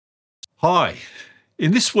Hi.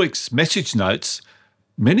 In this week's message notes,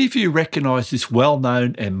 many of you recognise this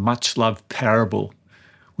well-known and much-loved parable,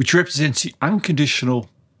 which represents the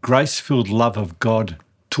unconditional, grace-filled love of God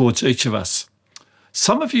towards each of us.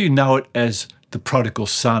 Some of you know it as the prodigal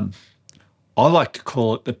son. I like to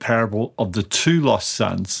call it the parable of the two lost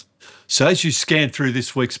sons. So as you scan through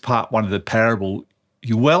this week's part one of the parable,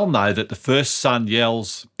 you well know that the first son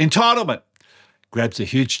yells, "Entitlement!" grabs a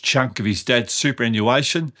huge chunk of his dad's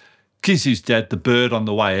superannuation, gives his dad the bird on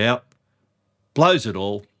the way out, blows it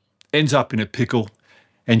all, ends up in a pickle,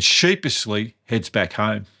 and sheepishly heads back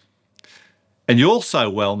home. And you also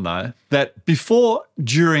well know that before,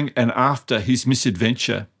 during, and after his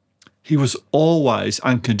misadventure, he was always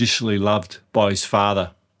unconditionally loved by his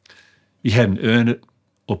father. He hadn't earned it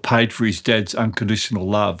or paid for his dad's unconditional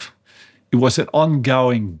love. It was an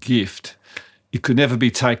ongoing gift. It could never be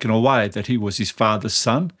taken away that he was his father's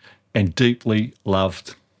son and deeply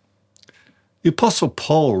loved. The Apostle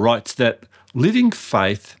Paul writes that living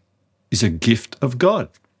faith is a gift of God.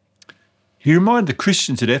 He reminded the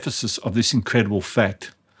Christians at Ephesus of this incredible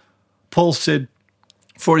fact. Paul said,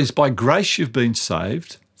 "For it is by grace you've been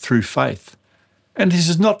saved through faith, and this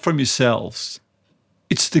is not from yourselves.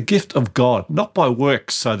 It's the gift of God, not by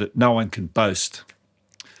works, so that no one can boast."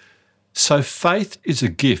 So faith is a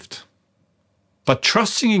gift, but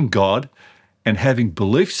trusting in God and having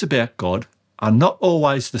beliefs about God are not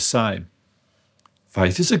always the same.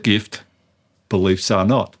 Faith is a gift, beliefs are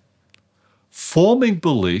not. Forming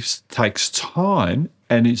beliefs takes time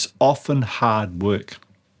and is often hard work.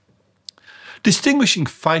 Distinguishing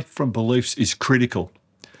faith from beliefs is critical.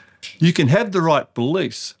 You can have the right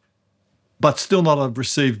beliefs, but still not have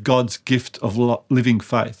received God's gift of living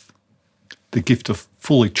faith, the gift of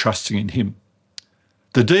fully trusting in Him.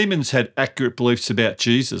 The demons had accurate beliefs about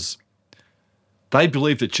Jesus. They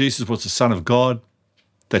believed that Jesus was the Son of God,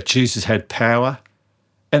 that Jesus had power,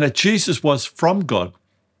 and that Jesus was from God,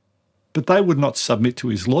 but they would not submit to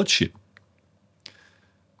his lordship.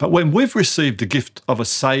 But when we've received the gift of a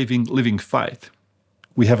saving, living faith,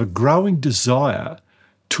 we have a growing desire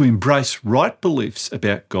to embrace right beliefs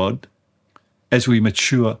about God as we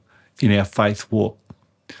mature in our faith walk.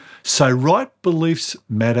 So right beliefs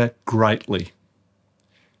matter greatly,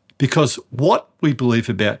 because what we believe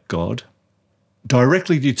about God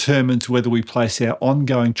directly determines whether we place our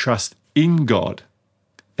ongoing trust in God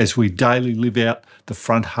as we daily live out the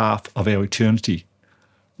front half of our eternity.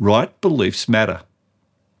 Right beliefs matter.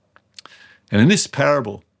 And in this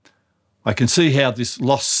parable, I can see how this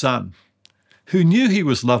lost son, who knew he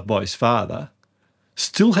was loved by his father,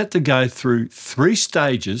 still had to go through 3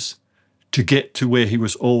 stages to get to where he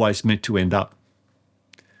was always meant to end up.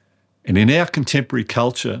 And in our contemporary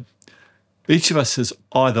culture, each of us has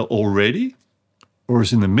either already, or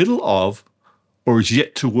is in the middle of, or is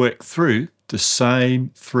yet to work through the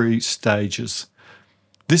same 3 stages.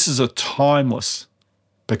 This is a timeless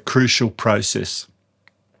but crucial process.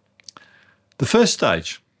 The first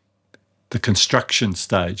stage, the construction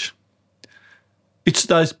stage. It's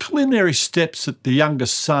those preliminary steps that the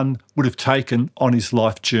youngest son would have taken on his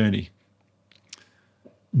life journey.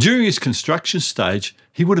 During his construction stage,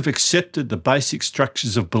 he would have accepted the basic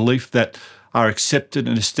structures of belief that are accepted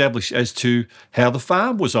and established as to how the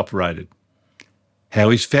farm was operated, how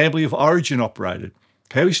his family of origin operated,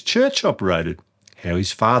 how his church operated, how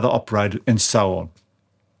his father operated, and so on.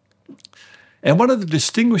 And one of the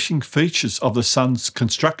distinguishing features of the son's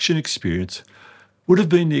construction experience would have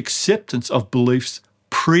been the acceptance of beliefs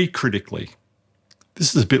pre-critically.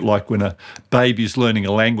 This is a bit like when a baby is learning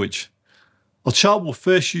a language. A child will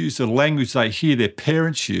first use the language they hear their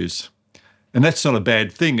parents use, and that's not a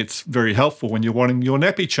bad thing. It's very helpful when you're wanting your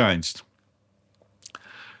nappy changed.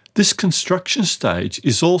 This construction stage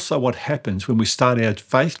is also what happens when we start our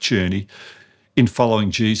faith journey in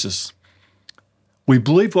following Jesus. We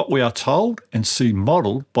believe what we are told and see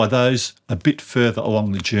modelled by those a bit further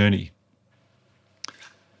along the journey.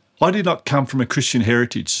 I did not come from a Christian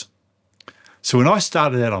heritage. So when I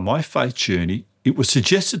started out on my faith journey, it was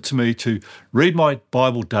suggested to me to read my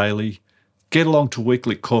Bible daily, get along to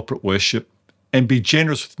weekly corporate worship, and be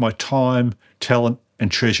generous with my time, talent,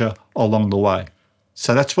 and treasure along the way.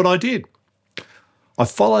 So that's what I did. I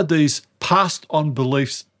followed these passed on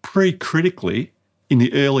beliefs pre-critically in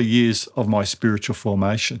the early years of my spiritual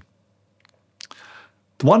formation.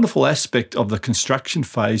 The wonderful aspect of the construction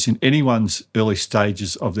phase in anyone's early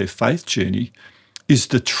stages of their faith journey is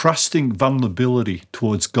the trusting vulnerability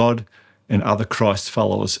towards God and other Christ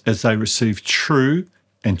followers as they receive true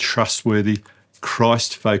and trustworthy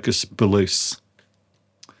Christ-focused beliefs.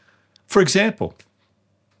 For example,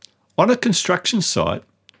 on a construction site,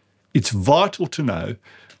 it's vital to know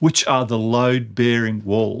which are the load-bearing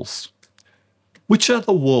walls. Which are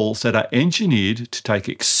the walls that are engineered to take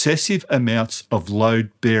excessive amounts of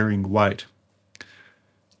load-bearing weight?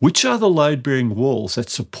 Which are the load-bearing walls that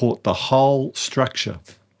support the whole structure?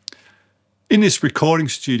 In this recording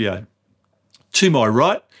studio, to my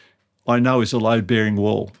right, I know is a load-bearing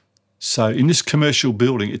wall. So in this commercial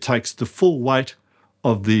building, it takes the full weight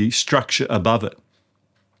of the structure above it.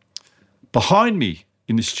 Behind me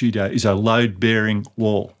in the studio is a load-bearing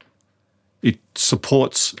wall. It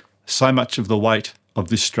supports so much of the weight of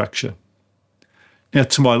this structure. Now,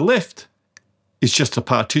 to my left is just a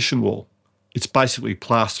partition wall. It's basically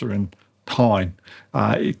plaster and pine.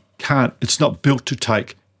 It's not built to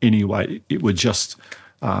take any weight. It would just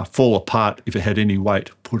fall apart if it had any weight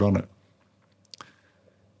put on it.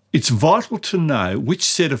 It's vital to know which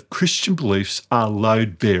set of Christian beliefs are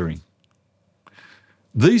load-bearing.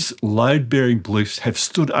 These load-bearing beliefs have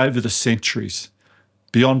stood over the centuries,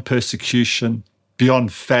 beyond persecution,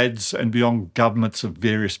 beyond fads, and beyond governments of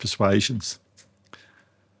various persuasions.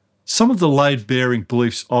 Some of the load-bearing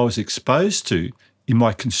beliefs I was exposed to in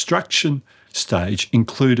my construction stage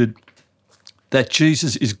included that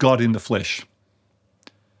Jesus is God in the flesh,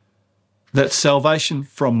 that salvation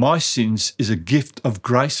from my sins is a gift of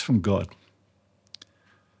grace from God,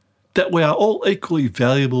 that we are all equally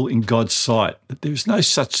valuable in God's sight, that there is no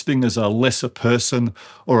such thing as a lesser person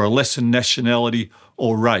or a lesser nationality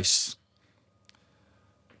or race.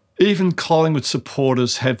 Even Collingwood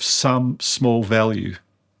supporters have some small value,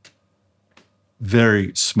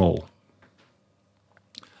 very small.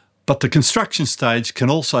 But the construction stage can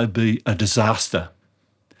also be a disaster.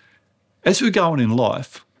 As we go on in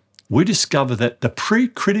life, we discover that the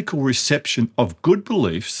pre-critical reception of good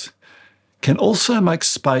beliefs can also make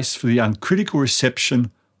space for the uncritical reception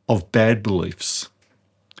of bad beliefs.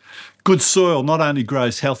 Good soil not only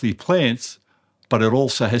grows healthy plants, but it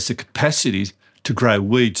also has the capacity to grow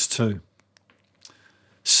weeds too.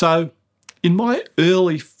 So, in my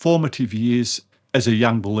early formative years as a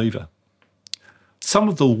young believer, some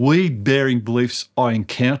of the weed-bearing beliefs I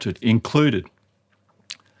encountered included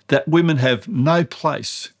that women have no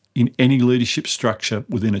place in any leadership structure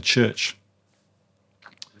within a church,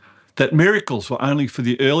 that miracles were only for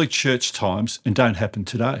the early church times and don't happen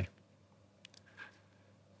today,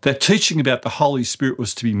 that teaching about the Holy Spirit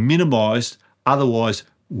was to be minimised, otherwise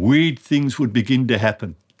weird things would begin to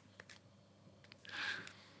happen.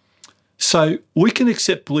 So we can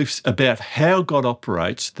accept beliefs about how God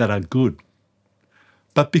operates that are good,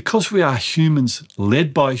 but because we are humans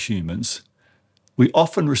led by humans, we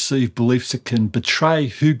often receive beliefs that can betray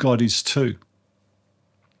who God is too.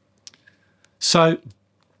 So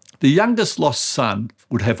the youngest lost son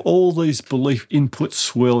would have all these belief inputs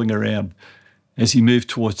swirling around as he moved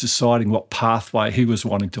towards deciding what pathway he was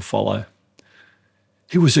wanting to follow.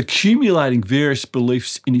 He was accumulating various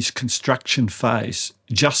beliefs in his construction phase,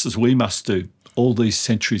 just as we must do all these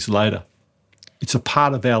centuries later. It's a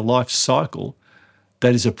part of our life cycle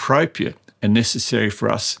that is appropriate and necessary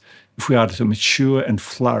for us if we are to mature and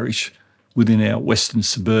flourish within our Western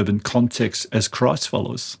suburban context as Christ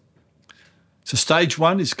followers. So stage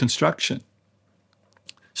one is construction.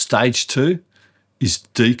 Stage two is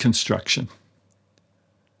deconstruction.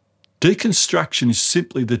 Deconstruction is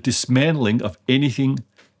simply the dismantling of anything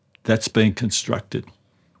that's been constructed.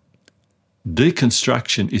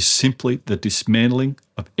 Deconstruction is simply the dismantling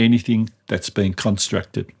of anything that's been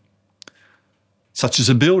constructed. Such as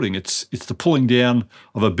a building, it's the pulling down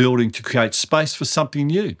of a building to create space for something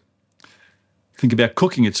new. Think about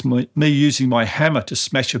cooking. It's me using my hammer to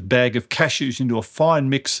smash a bag of cashews into a fine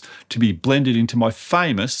mix to be blended into my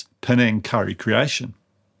famous Penang curry creation.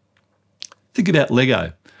 Think about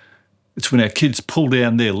Lego. It's when our kids pull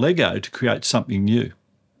down their Lego to create something new.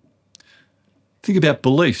 Think about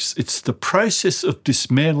beliefs. It's the process of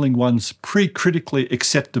dismantling one's pre-critically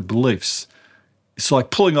accepted beliefs. It's like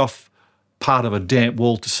pulling off part of a damp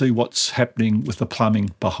wall to see what's happening with the plumbing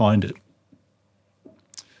behind it.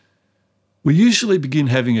 We usually begin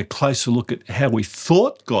having a closer look at how we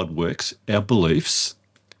thought God works, our beliefs,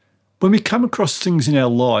 when we come across things in our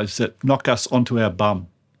lives that knock us onto our bum.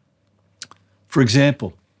 For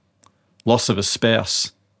example, loss of a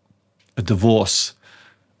spouse, a divorce,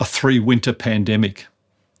 a 3-winter pandemic,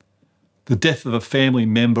 the death of a family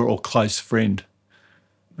member or close friend,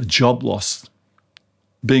 a job loss,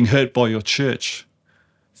 being hurt by your church,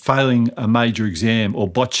 failing a major exam or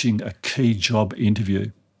botching a key job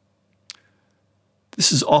interview.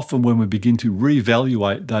 This is often when we begin to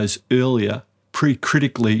reevaluate those earlier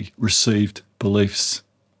pre-critically received beliefs.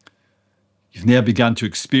 You've now begun to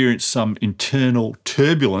experience some internal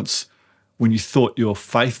turbulence when you thought your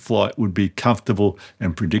faith flight would be comfortable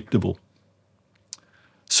and predictable.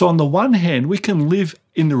 So on the one hand, we can live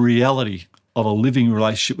in the reality of a living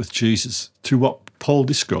relationship with Jesus through what Paul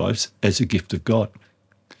describes as a gift of God.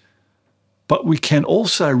 But we can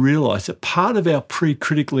also realise that part of our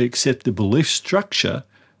pre-critically accepted belief structure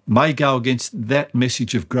may go against that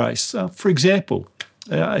message of grace. For example,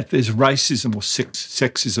 if there's racism or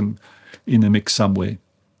sexism in the mix somewhere.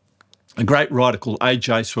 A great writer called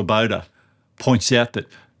A.J. Swoboda points out that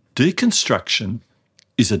deconstruction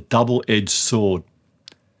is a double-edged sword.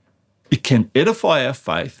 It can edify our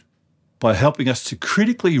faith by helping us to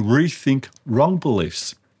critically rethink wrong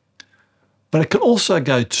beliefs, but it can also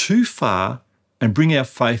go too far and bring our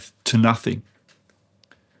faith to nothing.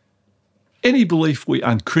 Any belief we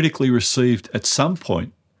uncritically received at some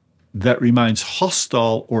point that remains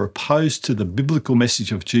hostile or opposed to the biblical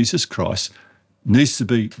message of Jesus Christ needs to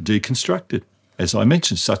be deconstructed, as I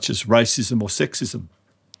mentioned, such as racism or sexism.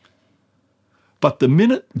 But the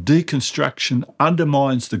minute deconstruction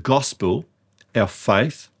undermines the gospel, our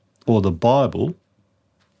faith, or the Bible,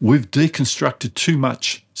 we've deconstructed too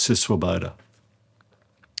much, says Swoboda.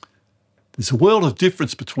 There's a world of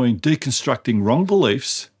difference between deconstructing wrong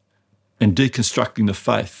beliefs and deconstructing the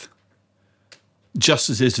faith. Just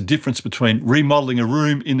as there's a difference between remodelling a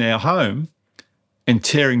room in our home and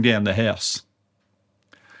tearing down the house.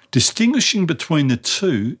 Distinguishing between the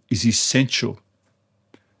two is essential.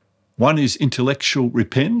 One is intellectual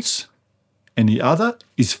repentance and the other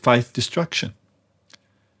is faith destruction.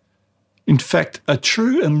 In fact, a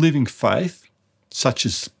true and living faith, such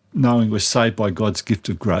as knowing we're saved by God's gift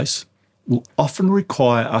of grace, will often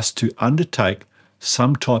require us to undertake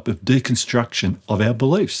some type of deconstruction of our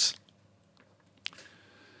beliefs.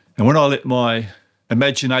 And when I let my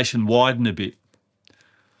imagination widen a bit,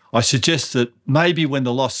 I suggest that maybe when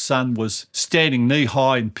the lost son was standing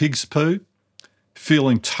knee-high in pig's poo,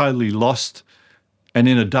 feeling totally lost and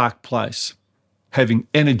in a dark place, having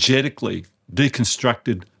energetically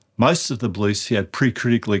deconstructed most of the beliefs he had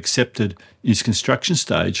pre-critically accepted in his construction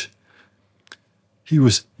stage, he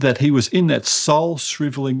was in that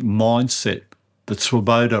soul-shrivelling mindset that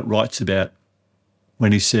Swoboda writes about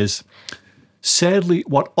when he says, sadly,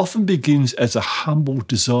 what often begins as a humble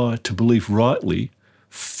desire to believe rightly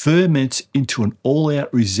ferments into an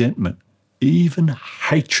all-out resentment, even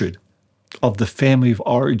hatred of the family of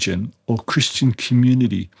origin or Christian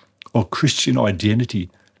community or Christian identity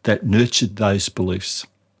that nurtured those beliefs.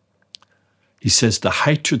 He says the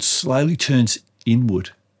hatred slowly turns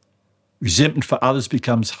inward. Resentment for others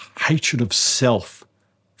becomes hatred of self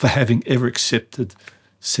for having ever accepted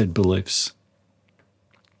said beliefs.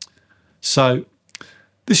 So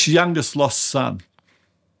this youngest lost son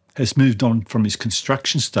has moved on from his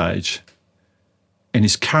construction stage and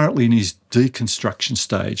is currently in his deconstruction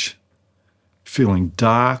stage, feeling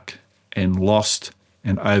dark and lost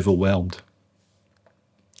and overwhelmed.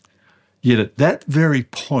 Yet at that very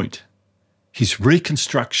point, his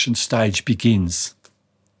reconstruction stage begins.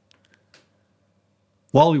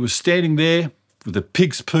 While he was standing there with the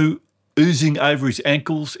pig's poo oozing over his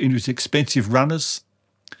ankles into his expensive runners,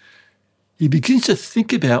 he begins to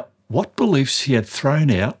think about what beliefs he had thrown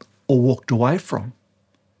out or walked away from,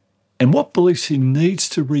 and what beliefs he needs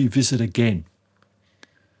to revisit again.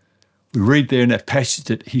 We read there in that passage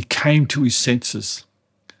that he came to his senses.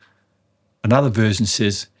 Another version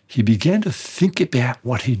says he began to think about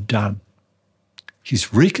what he'd done.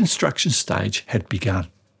 His reconstruction stage had begun.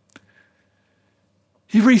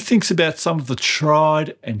 He rethinks about some of the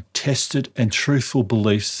tried and tested and truthful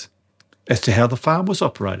beliefs as to how the farm was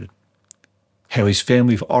operated, how his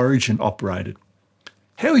family of origin operated,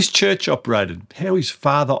 how his church operated, how his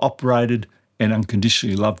father operated and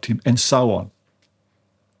unconditionally loved him, and so on.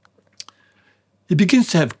 He begins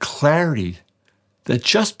to have clarity that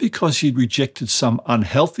just because he'd rejected some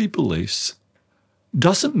unhealthy beliefs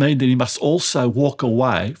doesn't mean that he must also walk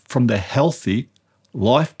away from the healthy,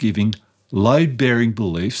 life-giving, load-bearing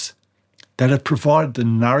beliefs that had provided the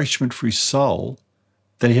nourishment for his soul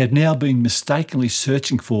that he had now been mistakenly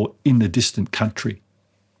searching for in the distant country.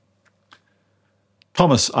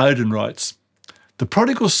 Thomas Oden writes, the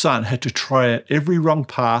prodigal son had to try out every wrong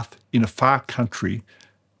path in a far country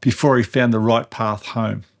before he found the right path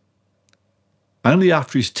home. Only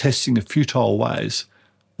after his testing the futile ways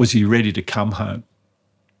was he ready to come home.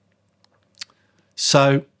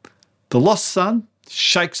 So the lost son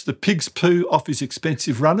shakes the pig's poo off his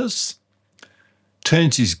expensive runners,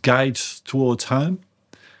 turns his gaze towards home,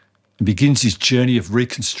 and begins his journey of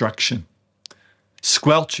reconstruction,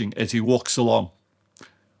 squelching as he walks along,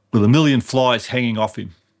 with a million flies hanging off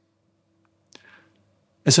him.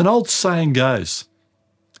 As an old saying goes,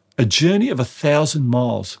 A journey of 1,000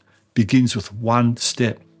 miles begins with one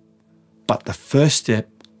step, but the first step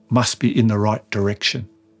must be in the right direction.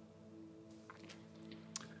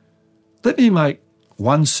 Let me make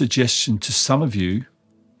one suggestion to some of you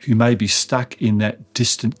who may be stuck in that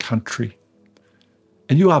distant country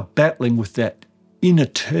and you are battling with that inner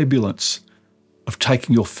turbulence of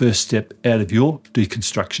taking your first step out of your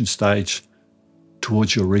deconstruction stage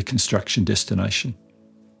towards your reconstruction destination.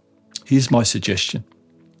 Here's my suggestion.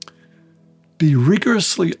 Be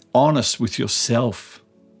rigorously honest with yourself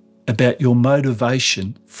about your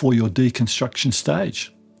motivation for your deconstruction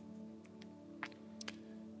stage.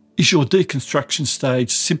 Is your deconstruction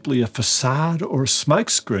stage simply a facade or a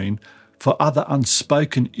smokescreen for other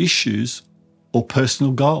unspoken issues or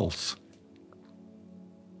personal goals?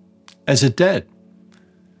 As a dad,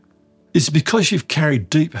 is it because you've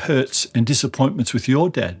carried deep hurts and disappointments with your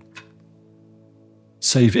dad?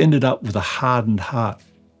 So you've ended up with a hardened heart.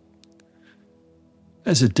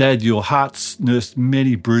 As a dad, your heart's nursed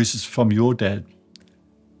many bruises from your dad,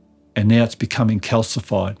 and now it's becoming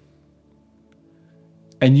calcified.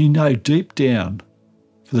 And you know deep down,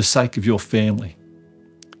 for the sake of your family,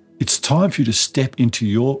 it's time for you to step into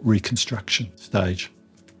your reconstruction stage.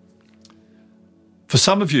 For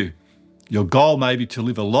some of you, your goal may be to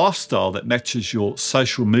live a lifestyle that matches your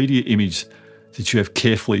social media image that you have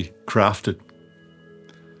carefully crafted.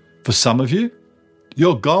 For some of you,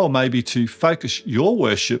 your goal may be to focus your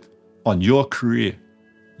worship on your career,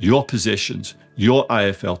 your possessions, your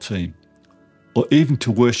AFL team, or even to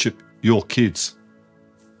worship your kids.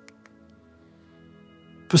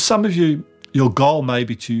 For some of you, your goal may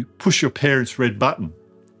be to push your parents' red button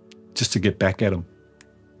just to get back at them.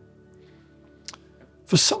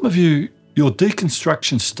 For some of you, your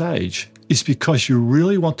deconstruction stage is because you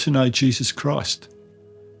really want to know Jesus Christ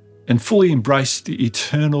and fully embrace the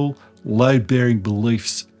eternal, load-bearing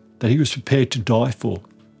beliefs that he was prepared to die for.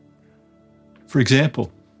 For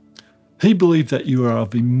example, he believed that you are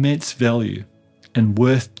of immense value and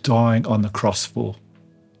worth dying on the cross for.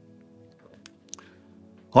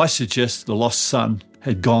 I suggest the lost son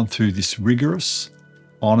had gone through this rigorous,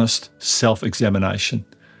 honest self-examination,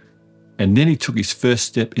 and then he took his first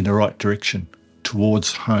step in the right direction,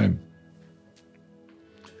 towards home.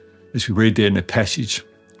 As we read there in the passage,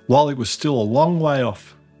 while he was still a long way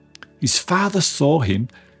off, his father saw him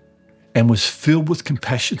and was filled with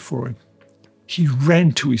compassion for him. He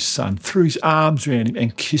ran to his son, threw his arms around him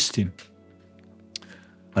and kissed him.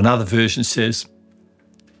 Another version says,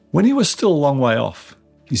 when he was still a long way off,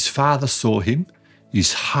 his father saw him,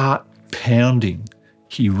 his heart pounding.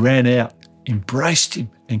 He ran out, embraced him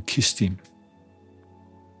and kissed him.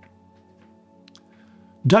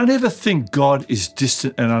 Don't ever think God is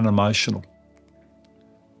distant and unemotional.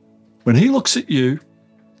 When he looks at you,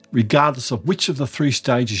 regardless of which of the three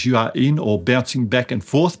stages you are in or bouncing back and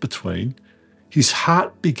forth between, his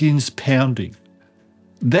heart begins pounding.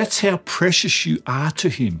 That's how precious you are to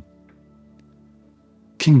him.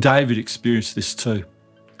 King David experienced this too.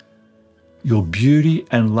 Your beauty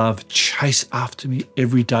and love chase after me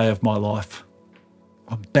every day of my life.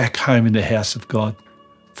 I'm back home in the house of God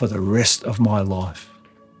for the rest of my life.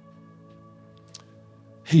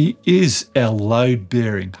 He is our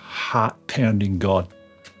load-bearing, heart-pounding God.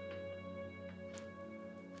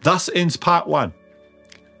 Thus ends part 1.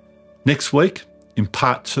 Next week, in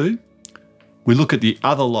part 2, we look at the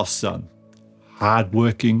other lost son,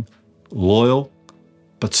 hard-working, loyal,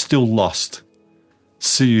 but still lost.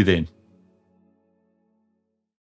 See you then.